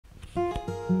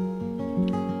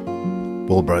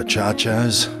Well,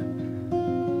 Brochachos,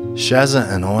 Shazza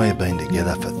and I have been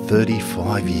together for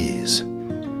 35 years.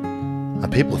 And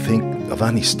people think I've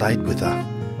only stayed with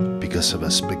her because of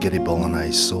a spaghetti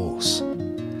bolognese sauce.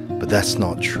 But that's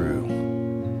not true.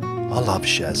 I love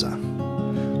Shazza.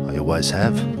 I always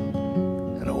have,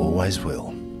 and I always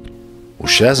will. Well,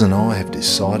 Shazza and I have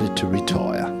decided to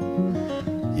retire.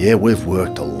 Yeah, we've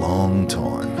worked a long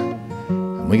time,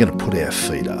 and we're going to put our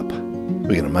feet up.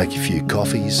 We're going to make a few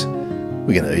coffees.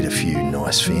 We're going to eat a few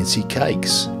nice fancy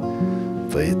cakes.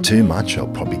 If I eat too much, I'll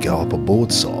probably go up a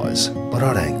board size, but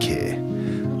I don't care.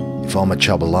 If I'm a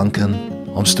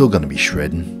chubbalunkin, I'm still going to be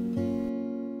shredding.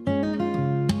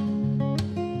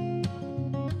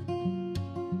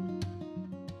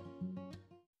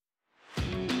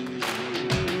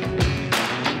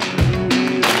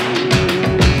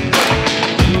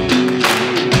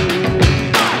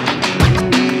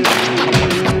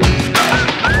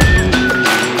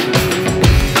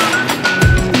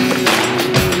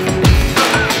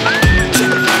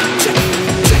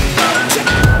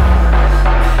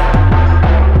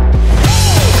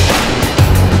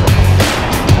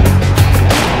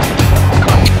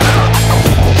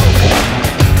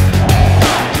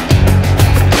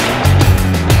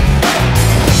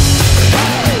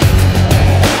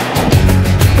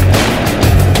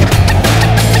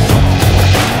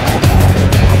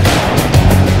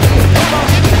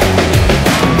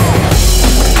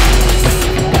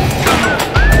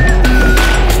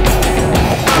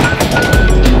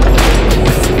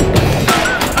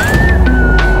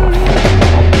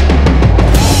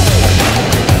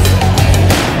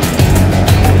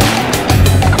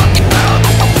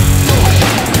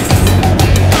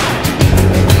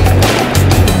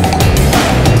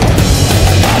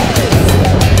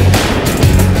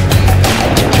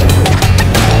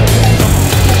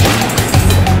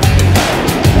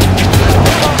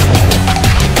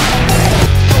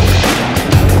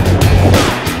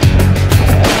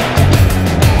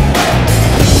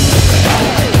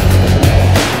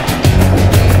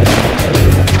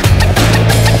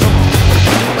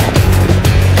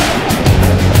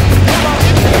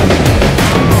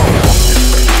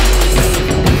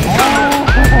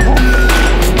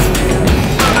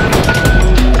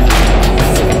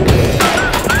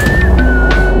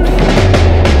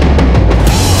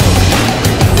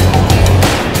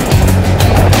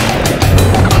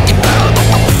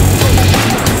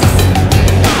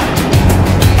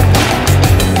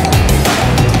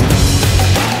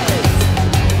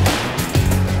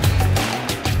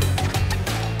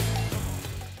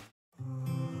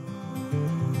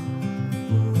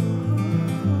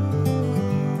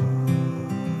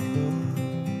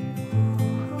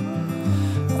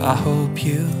 I hope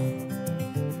you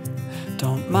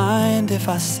don't mind if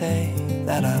I say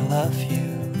that I love you,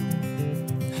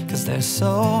 'cause there's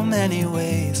so many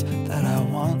ways that I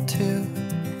want to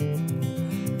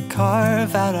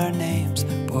carve out our names,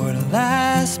 board a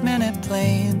last minute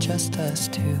plane, just us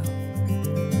two.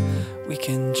 We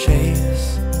can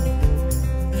chase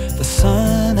the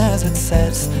sun as it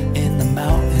sets in the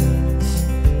mountains,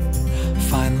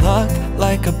 find luck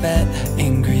like a bet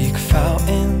in Greek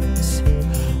fountains,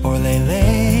 or lay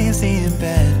lazy in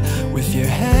bed with your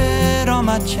head on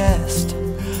my chest.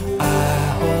 I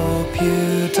hope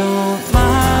you don't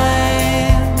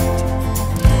mind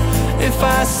if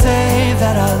I say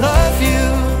that I love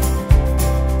you,